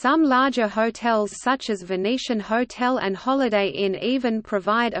 Some larger hotels such as Venetian Hotel and Holiday Inn even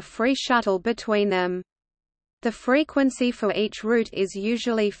provide a free shuttle between them. The frequency for each route is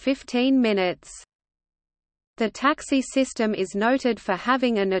usually 15 minutes. The taxi system is noted for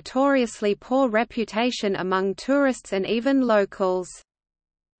having a notoriously poor reputation among tourists and even locals.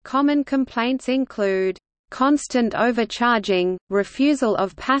 Common complaints include constant overcharging, refusal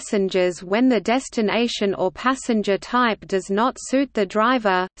of passengers when the destination or passenger type does not suit the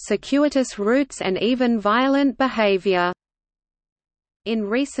driver, circuitous routes and even violent behavior. In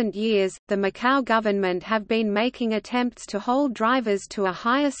recent years, the Macau government have been making attempts to hold drivers to a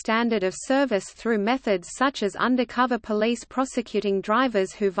higher standard of service through methods such as undercover police prosecuting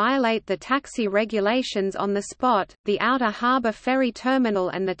drivers who violate the taxi regulations on the spot. The Outer Harbour Ferry Terminal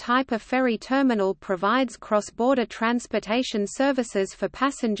and the Taipa Ferry Terminal provides cross-border transportation services for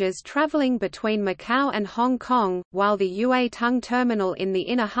passengers traveling between Macau and Hong Kong, while the Yue Tung Terminal in the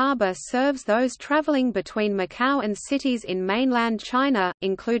Inner Harbour serves those traveling between Macau and cities in mainland China,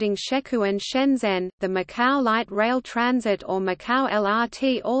 including Shekou and Shenzhen. The Macau Light Rail Transit or Macau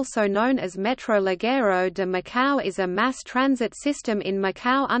LRT, also known as Metro Ligero de Macau, is a mass transit system in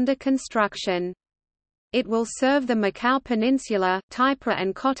Macau under construction. It will serve the Macau Peninsula, Taipa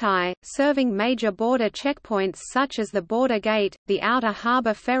and Cotai, serving major border checkpoints such as the Border Gate, the Outer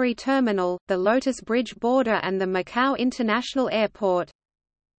Harbour Ferry Terminal, the Lotus Bridge border and the Macau International Airport.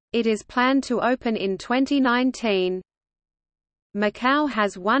 It is planned to open in 2019. Macau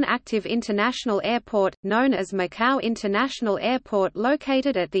has one active international airport, known as Macau International Airport,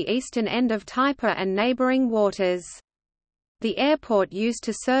 located at the eastern end of Taipa and neighbouring waters. The airport used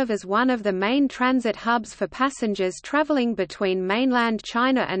to serve as one of the main transit hubs for passengers traveling between mainland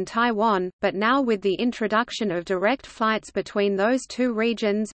China and Taiwan, but now with the introduction of direct flights between those two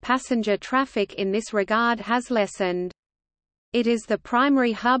regions, passenger traffic in this regard has lessened. It is the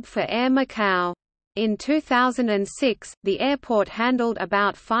primary hub for Air Macau. In 2006, the airport handled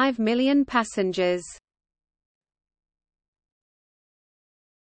about 5 million passengers.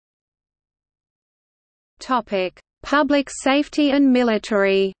 Topic: Public safety and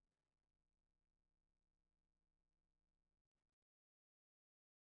military.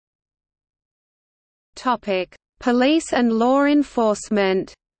 Topic: Police and law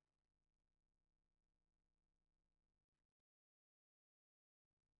enforcement.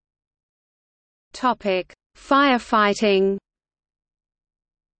 Topic: Firefighting.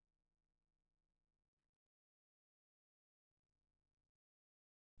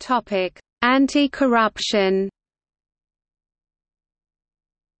 Topic: Anti-corruption.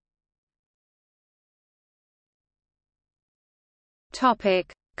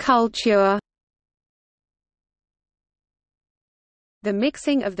 Topic: Culture. The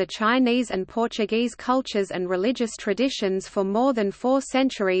mixing of the Chinese and Portuguese cultures and religious traditions for more than 4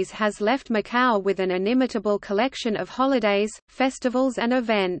 centuries has left Macau with an inimitable collection of holidays, festivals and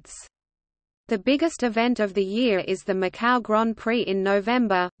events. The biggest event of the year is the Macau Grand Prix in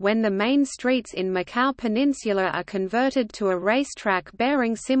November, when the main streets in Macau Peninsula are converted to a racetrack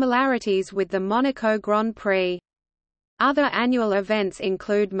bearing similarities with the Monaco Grand Prix. Other annual events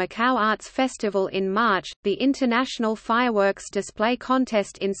include Macau Arts Festival in March, the International Fireworks Display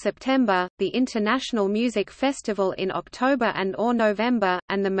Contest in September, the International Music Festival in October and/or November,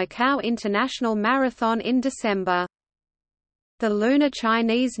 and the Macau International Marathon in December. The Lunar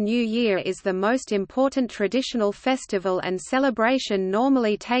Chinese New Year is the most important traditional festival and celebration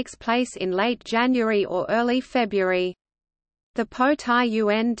normally takes place in late January or early February. The Po Tai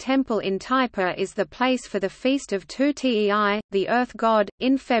Yuan Temple in Taipa is the place for the Feast of Tu Tei, the Earth God,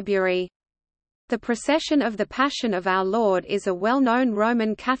 in February. The Procession of the Passion of Our Lord is a well-known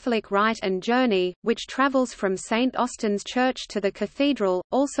Roman Catholic rite and journey, which travels from St. Austin's Church to the cathedral,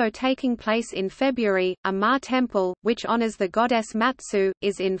 also taking place in February. A Ma Temple, which honors the goddess Matsu,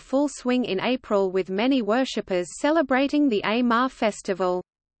 is in full swing in April with many worshippers celebrating the A Ma festival.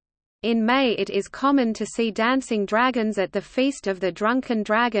 In May it is common to see dancing dragons at the Feast of the Drunken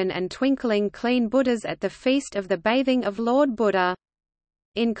Dragon and twinkling clean Buddhas at the Feast of the Bathing of Lord Buddha.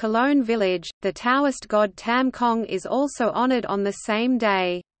 In Cologne Village, the Taoist god Tam Kong is also honored on the same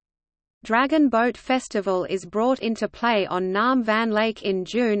day. Dragon Boat Festival is brought into play on Nam Van Lake in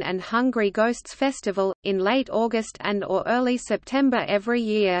June and Hungry Ghosts Festival, in late August and/or early September every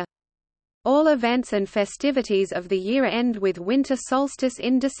year. All events and festivities of the year end with winter solstice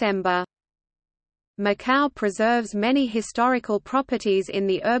in December. Macau preserves many historical properties in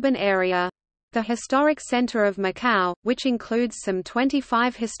the urban area. The historic center of Macau, which includes some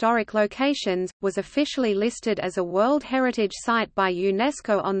 25 historic locations, was officially listed as a World Heritage Site by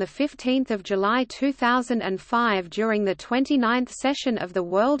UNESCO on 15 July 2005 during the 29th session of the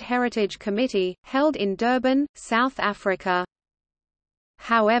World Heritage Committee, held in Durban, South Africa.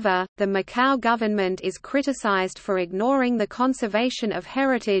 However, the Macau government is criticized for ignoring the conservation of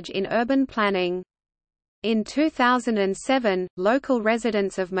heritage in urban planning. In 2007, local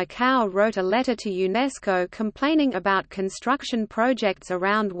residents of Macau wrote a letter to UNESCO complaining about construction projects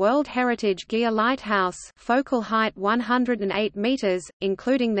around World Heritage Gear Lighthouse, focal height 108 meters,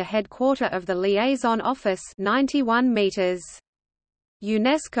 including the headquarter of the liaison office, 91 meters.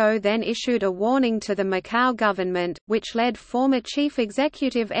 UNESCO then issued a warning to the Macau government, which led former Chief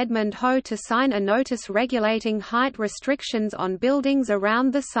Executive Edmund Ho to sign a notice regulating height restrictions on buildings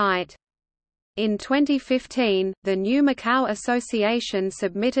around the site. In 2015, the New Macau Association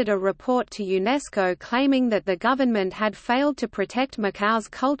submitted a report to UNESCO claiming that the government had failed to protect Macau's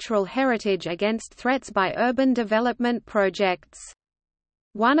cultural heritage against threats by urban development projects.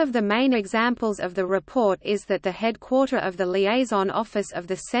 One of the main examples of the report is that the headquarter of the Liaison Office of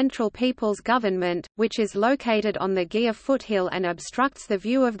the Central People's Government, which is located on the Gia foothill and obstructs the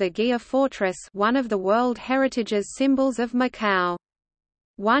view of the Gia Fortress, one of the World Heritage's symbols of Macau.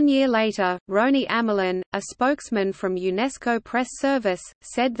 1 year later, Roni Amelin, a spokesman from UNESCO Press Service,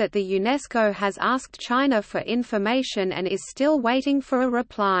 said that the UNESCO has asked China for information and is still waiting for a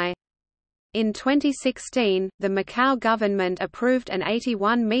reply. In 2016, the Macau government approved an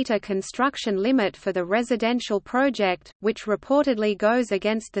 81-meter construction limit for the residential project, which reportedly goes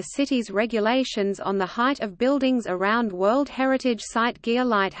against the city's regulations on the height of buildings around World Heritage Site Gia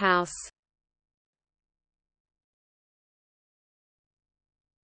Lighthouse.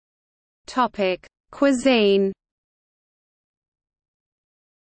 Cuisine.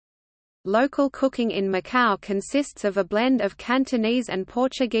 Local cooking in Macau consists of a blend of Cantonese and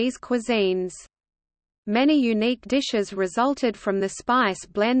Portuguese cuisines. Many unique dishes resulted from the spice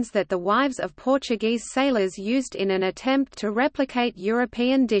blends that the wives of Portuguese sailors used in an attempt to replicate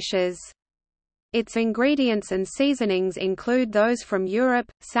European dishes. Its ingredients and seasonings include those from Europe,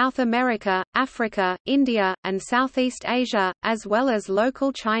 South America, Africa, India, and Southeast Asia, as well as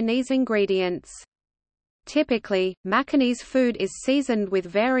local Chinese ingredients. Typically, Macanese food is seasoned with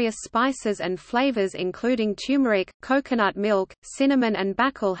various spices and flavors including turmeric, coconut milk, cinnamon and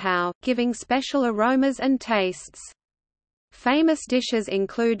bacalhau, giving special aromas and tastes. Famous dishes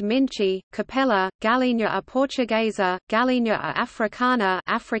include minchi, capella, galinha à portuguesa, galinha à africana,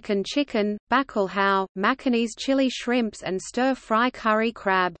 African chicken, bacalhau, Macanese chili shrimps and stir-fry curry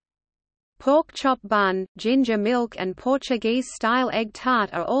crab. Pork chop bun, ginger milk and Portuguese-style egg tart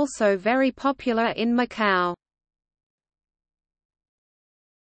are also very popular in Macau.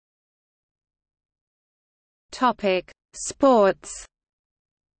 Sports.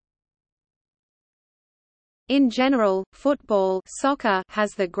 In general, football soccer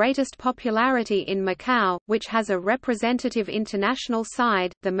has the greatest popularity in Macau, which has a representative international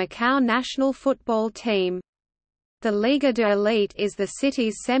side, the Macau national football team. The Liga de Elite is the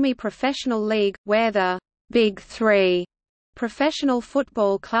city's semi-professional league, where the Big Three professional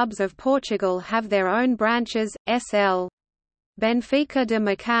football clubs of Portugal have their own branches, SL. Benfica de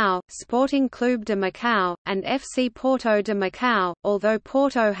Macau, Sporting Clube de Macau, and FC Porto de Macau, although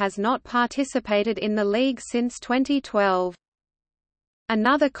Porto has not participated in the league since 2012.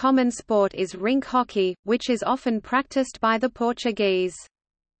 Another common sport is rink hockey, which is often practiced by the Portuguese.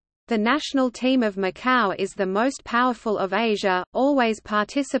 The national team of Macau is the most powerful of Asia, always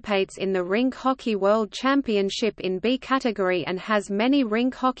participates in the Rink Hockey World Championship in B category and has many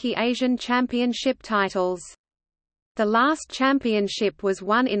Rink Hockey Asian Championship titles. The last championship was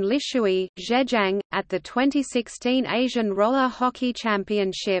won in Lishui, Zhejiang, at the 2016 Asian Roller Hockey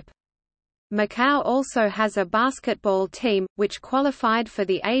Championship. Macau also has a basketball team, which qualified for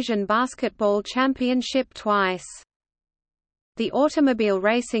the Asian Basketball Championship twice. The automobile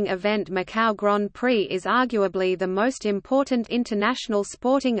racing event Macau Grand Prix is arguably the most important international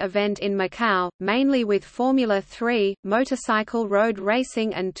sporting event in Macau, mainly with Formula 3, motorcycle road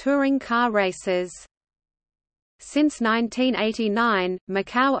racing and touring car races. Since 1989,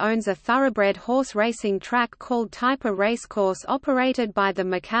 Macau owns a thoroughbred horse racing track called Taipa Racecourse operated by the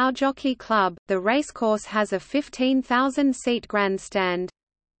Macau Jockey Club. The racecourse has a 15,000-seat grandstand.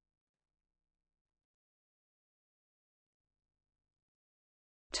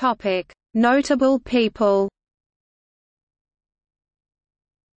 Notable people.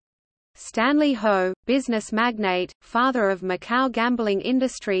 Stanley Ho, business magnate, father of Macau gambling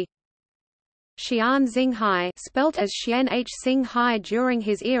industry. Xian Xinghai, spelt as Xian H. Xinghai during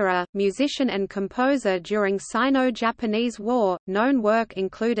his era, musician and composer during Sino-Japanese War. Known work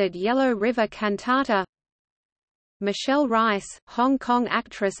included Yellow River Cantata. Michelle Rice, Hong Kong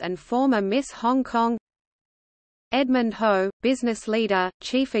actress and former Miss Hong Kong. Edmund Ho, business leader,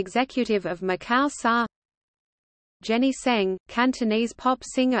 chief executive of Macau SA. Jenny Seng, Cantonese pop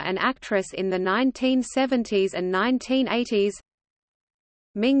singer and actress in the 1970s and 1980s.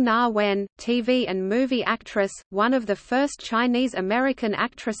 Ming Na Wen, TV and movie actress, one of the first Chinese-American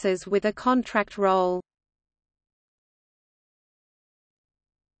actresses with a contract role.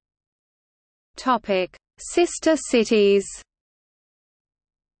 Sister cities.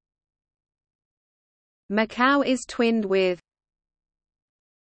 Macau is twinned with.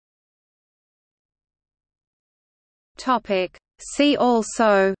 See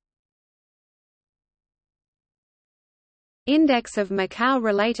also. Index of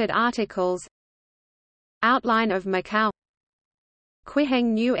Macau-related articles. Outline of Macau.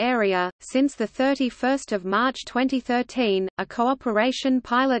 Quiheng New Area, since 31 March 2013, a cooperation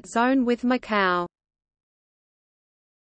pilot zone with Macau.